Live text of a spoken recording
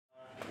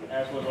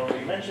as was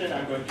already mentioned,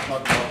 I'm going to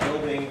talk about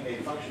building a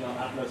functional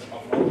atlas of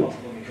all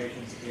possible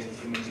mutations in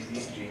human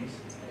disease genes.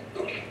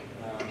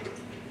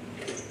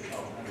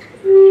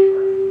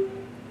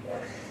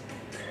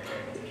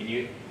 Can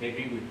you,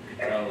 maybe we could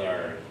tell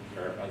our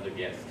other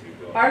guests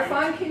to go.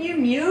 Arfan, can you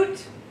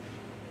mute?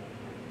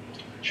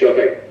 Sure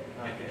thing.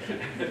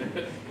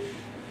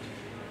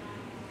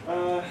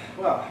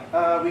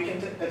 Okay. We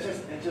can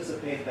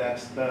anticipate that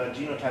the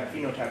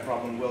genotype-phenotype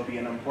problem will be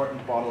an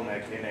important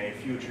bottleneck in a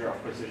future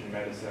of precision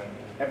medicine.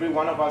 Every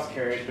one of us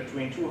carries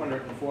between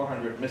 200 and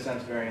 400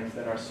 missense variants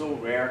that are so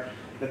rare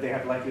that they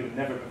have likely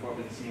never before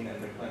been seen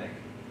in the clinic.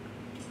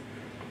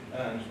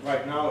 And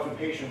right now, if a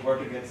patient were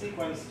to get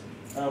sequenced,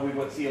 we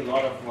would see a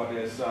lot of what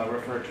is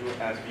referred to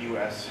as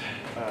VUS,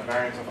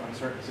 variants of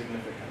uncertain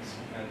significance.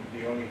 And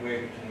the only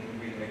way we can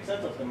really make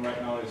sense of them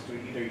right now is to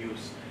either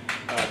use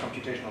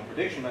computational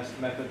prediction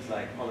methods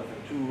like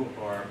polyfin2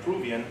 or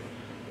Pruvian,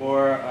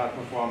 or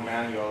perform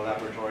manual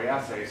laboratory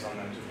assays on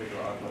them to figure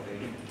out what they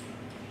do.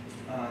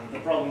 The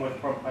problem with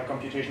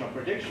computational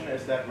prediction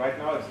is that right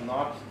now it's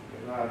not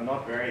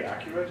very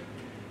accurate,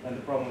 and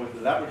the problem with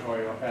the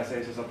laboratory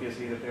assays is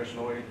obviously that they're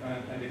slow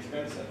and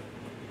expensive.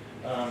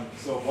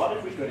 So what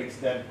if we could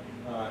instead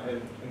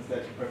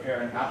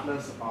prepare an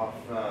atlas of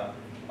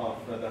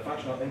the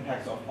functional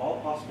impacts of all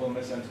possible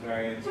missense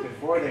variants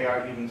before they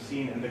are even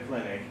seen in the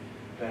clinic,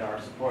 that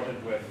are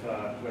supported with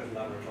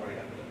laboratory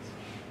evidence.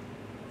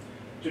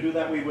 To do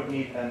that, we would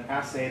need an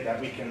assay that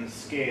we can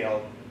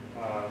scale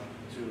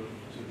to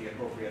the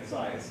appropriate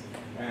size.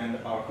 And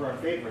our current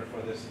favorite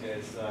for this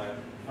is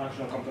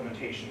functional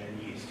complementation in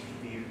yeast.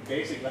 The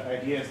basic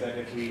idea is that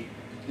if we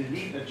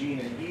delete a gene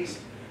in yeast,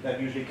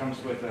 that usually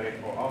comes with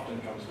or often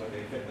comes with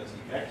a fitness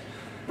defect.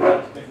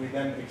 But if we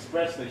then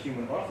express the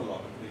human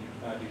ortholog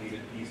of the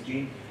deleted yeast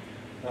gene,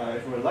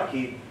 if we're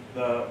lucky,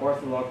 the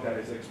ortholog that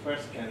is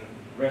expressed can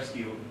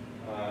rescue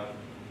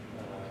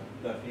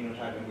the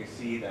phenotype, and we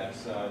see that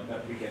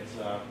we get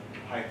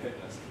high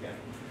fitness again.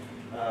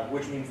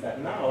 Which means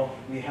that now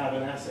we have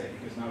an assay,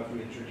 because now if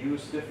we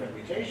introduce different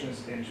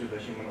mutations into the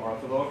human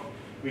ortholog,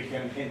 we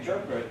can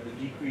interpret the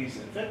decrease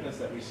in fitness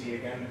that we see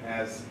again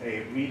as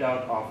a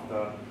readout of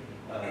the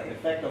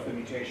effect of the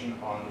mutation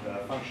on the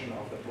function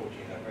of the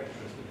protein that we're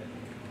interested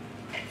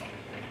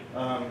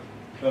in.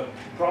 The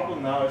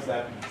problem now is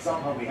that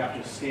somehow we have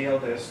to scale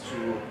this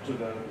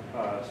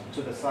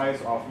to the size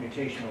of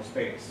mutational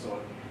space,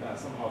 so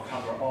somehow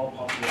cover all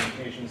possible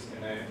mutations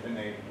in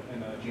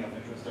a gene of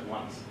interest at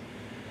once.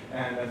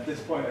 And at this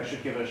point, I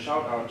should give a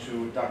shout out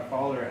to Doug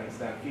Fowler and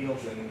Stan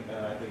Fields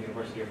at the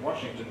University of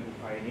Washington,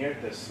 who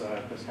pioneered this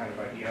kind of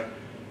idea,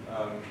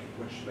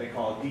 which they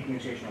call deep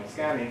mutational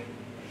scanning,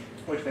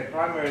 which they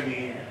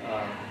primarily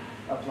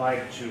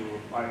applied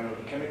to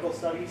biochemical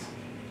studies.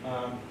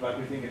 But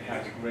we think it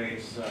has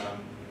great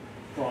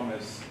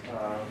promise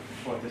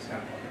for this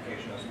kind of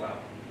application as well.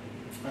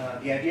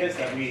 The idea is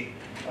that we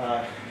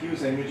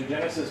use a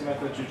mutagenesis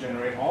method to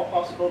generate all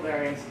possible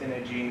variants in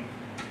a gene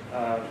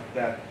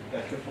that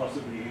could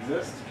possibly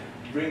exist,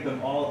 bring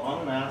them all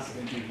en masse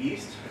into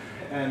yeast,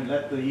 and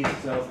let the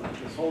yeast cells,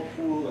 this whole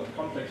pool, a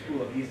complex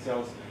pool of yeast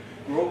cells,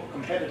 grow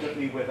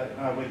competitively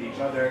with each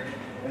other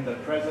in the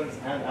presence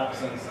and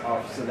absence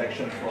of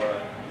selection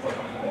for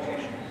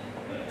complementation.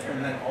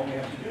 And then all we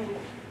have to do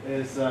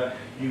is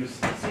use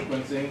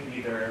sequencing,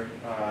 either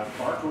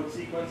barcode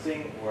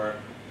sequencing or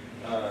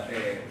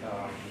a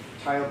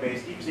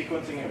tile-based deep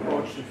sequencing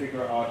approach to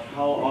figure out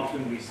how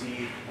often we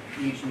see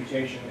each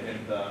mutation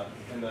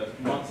in the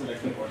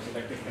non-selective or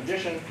selective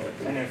condition,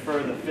 and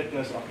infer the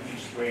fitness of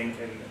each strain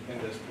in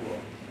this pool.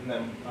 And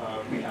then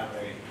we have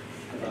a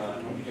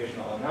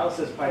computational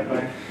analysis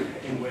pipeline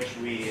in which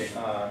we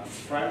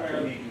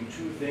primarily do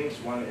two things.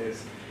 One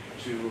is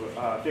to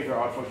figure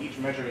out for each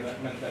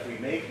measurement that we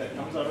make that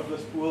comes out of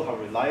this pool how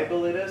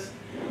reliable it is.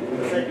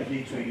 And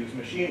secondly, to use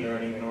machine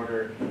learning in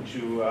order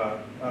to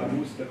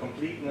boost the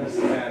completeness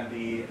and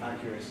the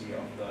accuracy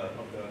of the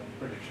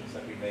predictions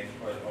that we make,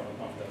 or of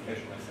the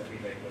measurements that we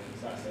make with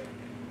this assay.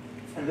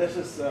 And this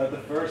is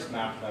the first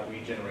map that we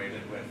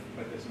generated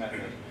with this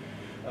method,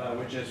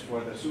 which is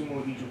for the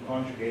sumo E2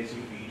 conjugates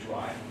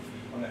UV2I.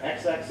 On the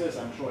x-axis,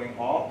 I'm showing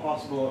all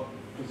possible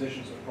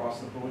positions across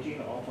the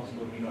protein, all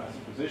possible amino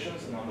acid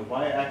positions, and on the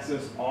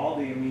y-axis, all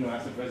the amino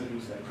acid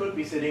residues that could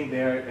be sitting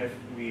there if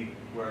we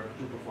were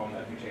to perform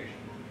that mutation.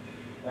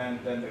 And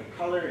then the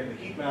color in the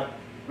heat map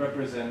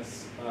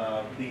represents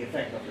the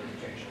effect of the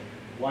mutation.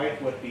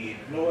 White would be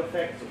no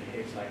effect, so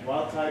behaves like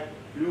wild type.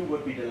 Blue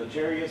would be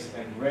deleterious,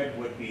 and red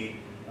would be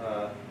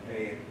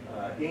an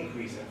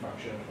increase in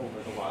function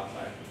over the wild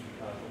type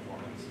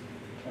performance.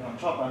 And on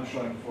top, I'm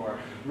showing for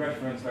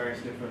reference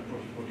various different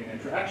protein-protein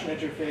interaction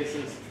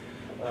interfaces,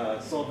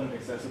 solvent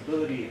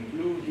accessibility in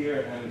blue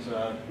here, and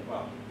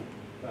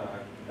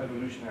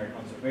evolutionary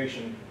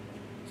conservation.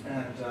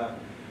 And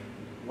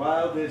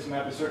while this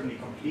map is certainly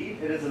complete,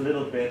 it is a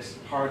little bit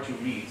hard to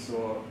read.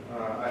 So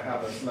I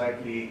have a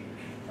slightly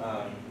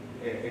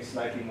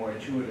more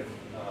intuitive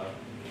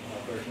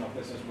version of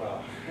this as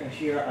well. And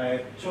here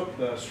I took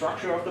the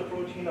structure of the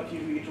protein of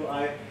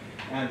UV2I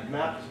and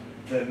mapped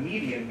the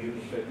median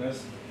mutant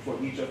fitness for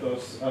each of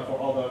those, for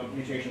all the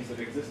mutations that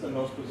exist in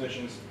those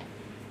positions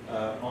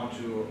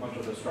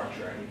onto the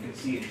structure. And you can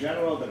see in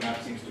general the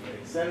map seems to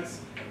make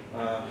sense.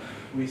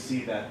 We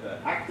see that the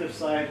active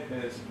site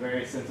is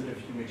very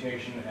sensitive to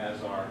mutation,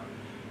 as are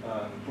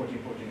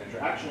protein-protein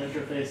interaction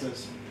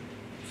interfaces.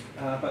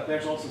 But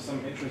there's also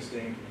some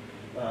interesting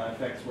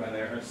effects where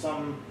there are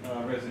some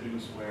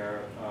residues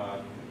where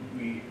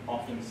we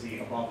often see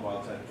above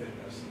wild type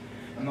fitness.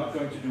 I'm not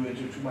going to do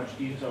into too much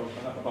detail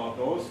about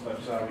those, but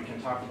we can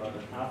talk about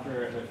it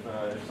after if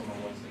someone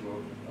wants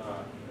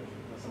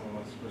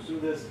to pursue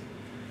this.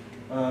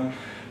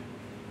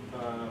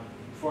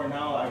 For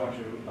now, I want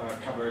to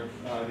cover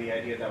the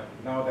idea that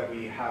now that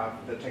we have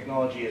the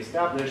technology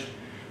established,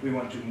 we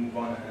want to move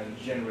on and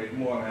generate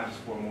more maps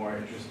for more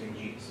interesting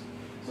genes.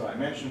 So I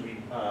mentioned we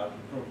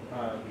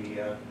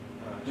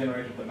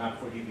generated the map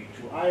for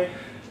UV2I.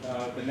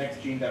 The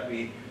next gene that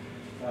we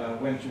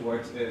went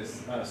towards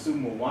is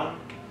SUMO1,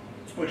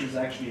 which is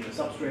actually the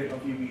substrate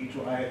of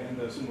UV2I in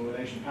the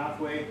SUMO-relation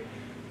pathway.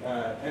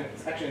 And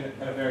it's actually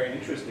a very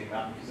interesting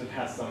map because it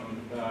has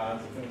some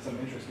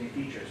interesting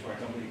features. For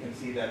example, you can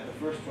see that the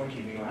first 20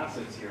 amino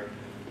acids here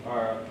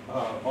are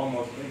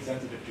almost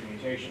insensitive to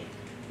mutation,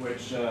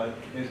 which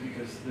is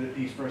because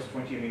these first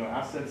 20 amino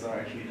acids are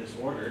actually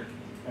disordered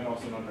and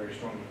also not very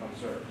strongly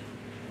conserved.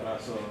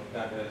 So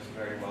that is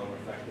very well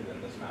reflected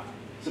in this map.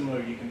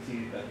 Similarly, you can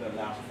see that the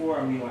last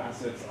 4 amino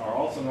acids are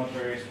also not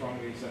very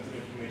strongly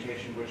sensitive to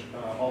mutation, which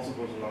also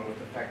goes along with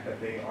the fact that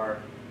they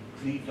are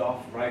cleaved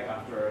off right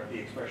after the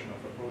expression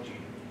of the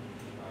protein,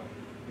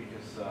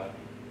 because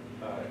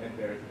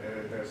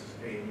there's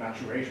a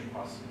maturation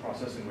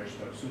process in which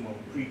the SUMO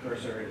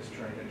precursor is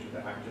turned into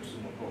the active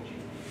SUMO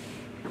protein.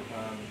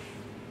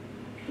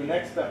 The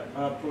next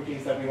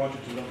proteins that we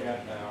wanted to look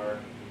at are,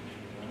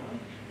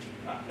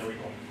 there we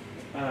go,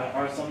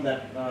 are some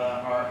that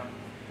are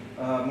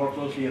more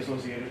closely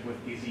associated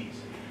with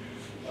disease.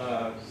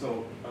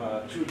 So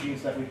 2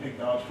 genes that we picked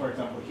out, for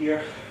example,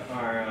 here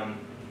are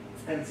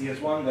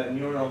NCS1, the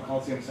neuronal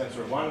calcium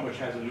sensor 1, which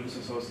has a loose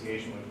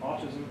association with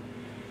autism.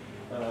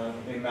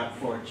 A map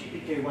for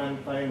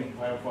GPK1, thiamine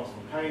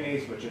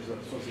pyrophosphokinase, which is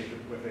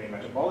associated with a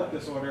metabolic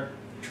disorder.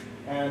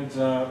 And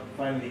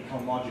finally,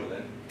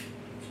 calmodulin,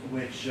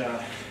 which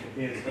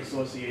is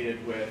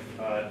associated with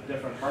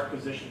different heart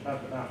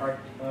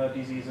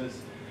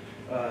diseases,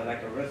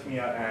 like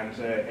arrhythmia and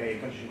a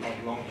condition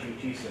called long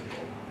QT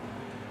syndrome.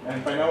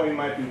 And by now we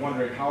might be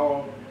wondering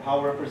how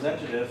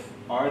representative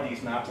are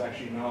these maps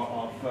actually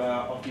now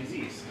of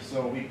disease.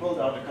 So we pulled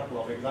out a couple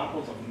of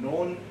examples of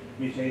known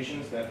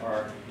mutations that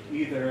are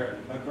either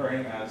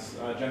occurring as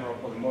general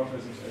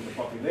polymorphisms in the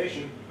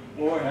population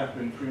or have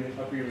been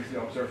previously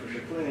observed in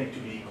the clinic to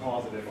be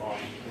causative of,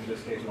 in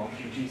this case, long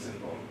QT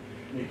syndrome.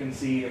 And you can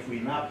see if we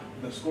map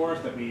the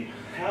scores that we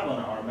have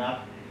on our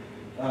map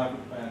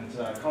and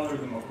color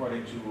them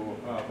according to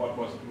what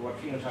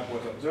phenotype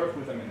was observed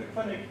with them in the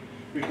clinic,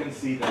 we can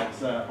see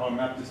that our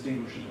map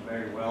distinguishes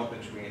very well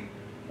between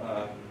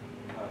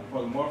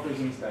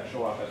polymorphisms that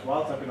show up as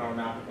wild type in our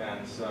map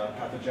and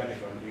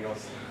pathogenic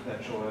alleles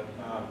that show up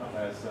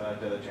as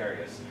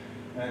deleterious.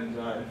 And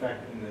in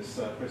fact, in this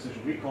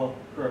precision recall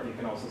curve, you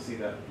can also see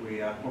that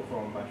we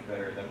perform much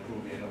better than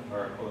Pruvian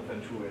or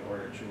Olefin 2 in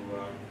order to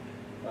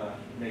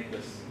make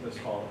this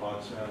call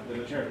about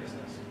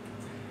deleteriousness.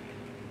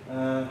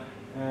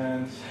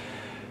 And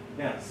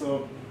yeah,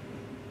 so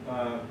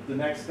the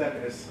next step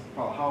is,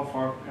 well, how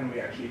far can we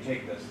actually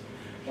take this?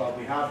 Well,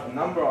 we have a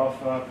number of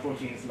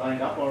proteins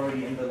lined up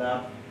already in the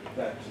lab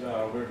that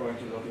we're going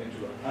to look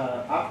into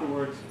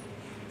afterwards.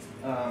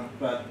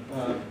 But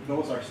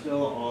those are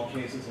still all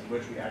cases in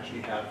which we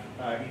actually have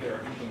either a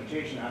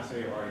complementation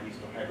assay or a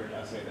histohybrid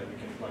assay that we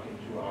can plug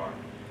into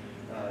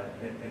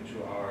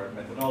our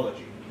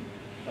methodology.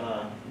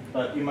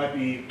 But you might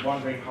be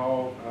wondering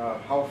how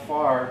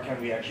far can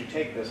we actually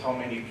take this? How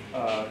many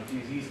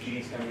disease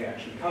genes can we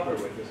actually cover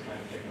with this kind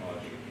of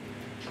technology?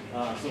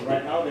 So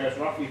right now there's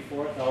roughly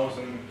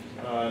 4,000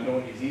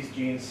 known disease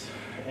genes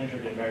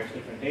entered in various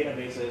different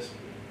databases.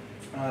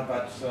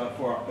 But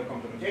for the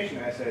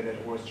complementation assay that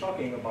I was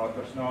talking about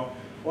just now,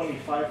 only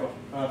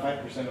 5%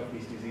 of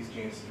these disease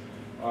genes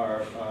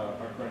are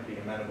currently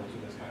amenable to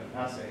this kind of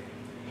assay.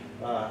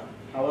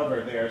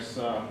 However, there's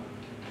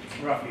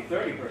roughly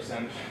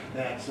 30%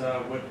 that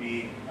would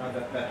be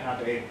that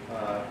have a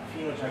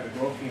phenotype, a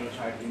growth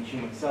phenotype in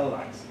human cell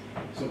lines.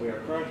 So we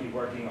are currently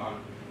working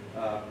on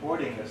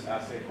porting this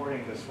assay,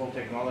 porting this whole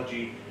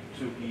technology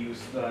to be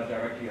used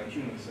directly on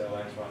human cell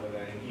lines rather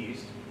than in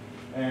yeast.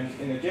 And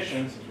in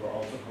addition, since we're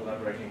also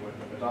collaborating with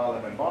the Roth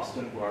Lab in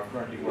Boston, who are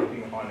currently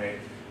working on a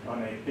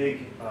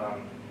big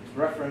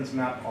reference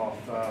map of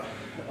the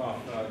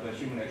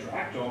human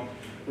interactome,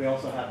 we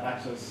also have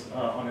access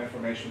on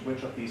information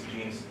which of these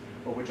genes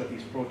or which of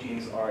these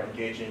proteins are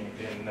engaging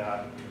in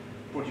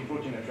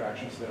protein-protein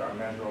interactions that are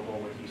measurable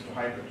with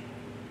histohybrid.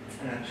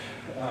 And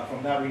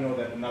from that, we know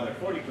that another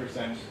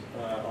 40%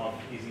 of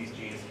disease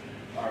genes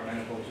are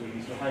amenable to a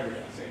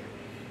histohybrid assay.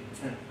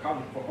 And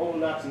accounting for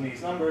overlaps in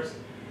these numbers,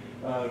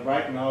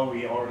 Right now,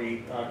 we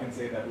already can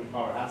say that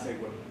our assay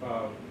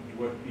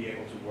would be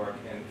able to work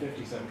in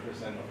 57%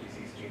 of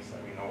disease genes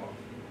that we know of.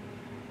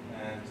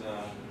 And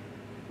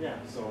yeah,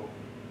 so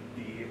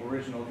the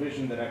original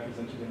vision that I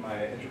presented in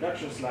my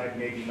introduction slide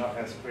may be not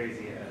as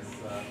crazy as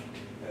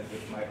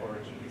it might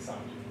originally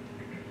sound.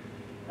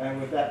 And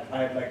with that,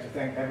 I'd like to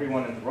thank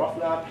everyone in the Roth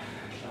Lab,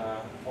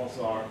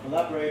 also our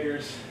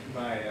collaborators,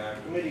 my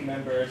committee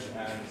members,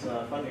 and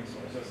funding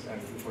sources, and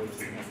for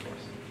this evening, of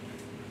course.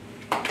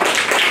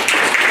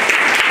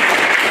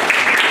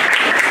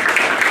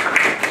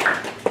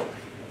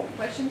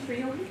 Questions for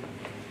Jochen?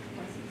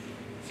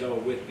 So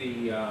with the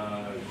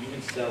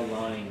human cell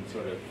line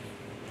sort of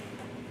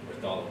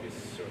orthologous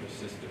sort of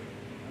system,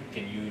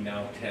 can you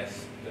now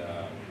test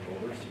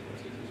promoter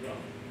sequences as well?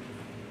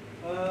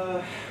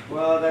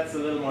 Well, that's a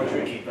little more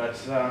tricky, but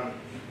so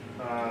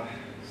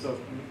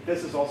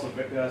this is also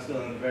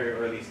still in the very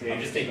early stages.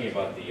 I'm just thinking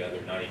about the other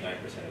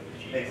 99% of the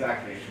gene.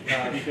 Exactly,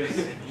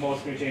 because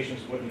most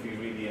mutations wouldn't be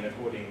really in a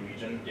coding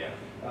region. Yeah.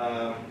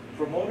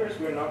 Promoters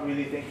we're not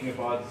really thinking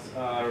about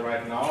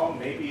right now.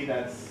 Maybe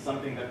that's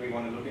something that we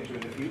want to look into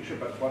in the future,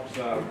 but what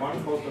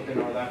one postdoc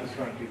in our lab is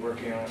currently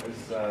working on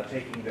is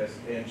taking this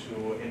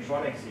into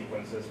intronic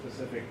sequences,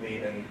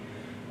 specifically in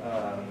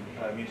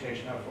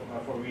mutation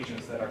for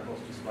regions that are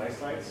close to splice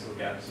sites, so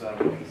that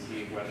we can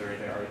see whether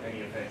there are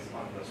any effects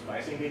on the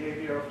splicing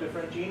behavior of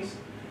different genes.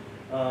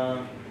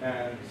 Well,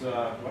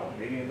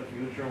 maybe in the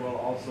future we'll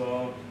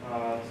also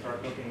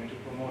start looking into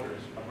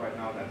promoters, but right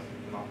now that's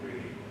not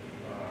really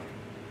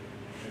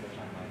in the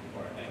timeline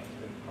for it. It's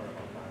been part of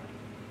our plan.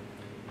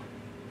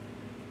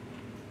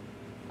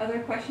 Other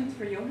questions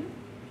for Jochen?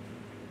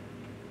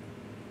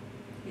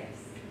 Yes.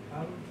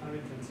 How time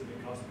intensive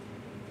and cost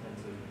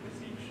intensive is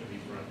each of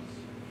these runs?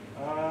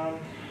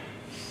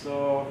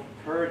 So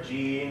per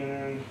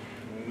gene,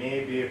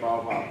 maybe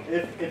about, well,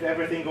 if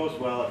everything goes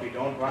well, if we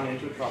don't run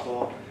into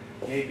trouble,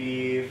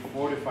 maybe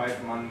 4 to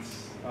 5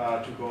 months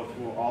to go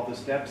through all the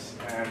steps.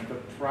 And the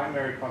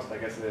primary cost, I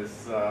guess,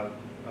 is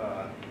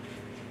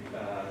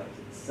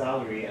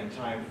salary and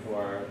time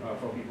for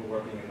people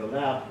working in the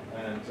lab.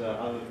 And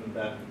other than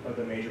that,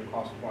 the major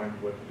cost point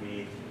would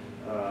be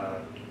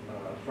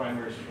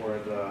primers for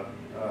the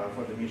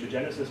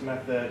mutagenesis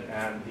method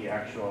and the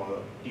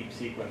actual deep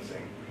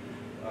sequencing,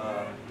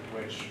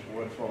 which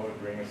would probably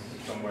bring us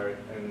somewhere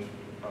in,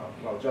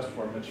 well, just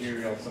for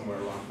material, somewhere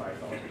around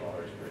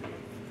 $5,000 per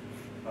year.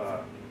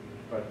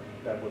 But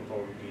that would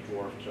probably be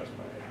dwarfed just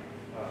by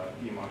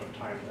the amount of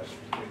time that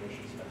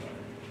technicians spend on it.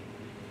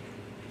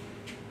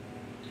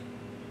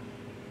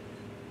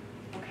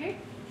 Okay,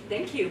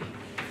 thank you.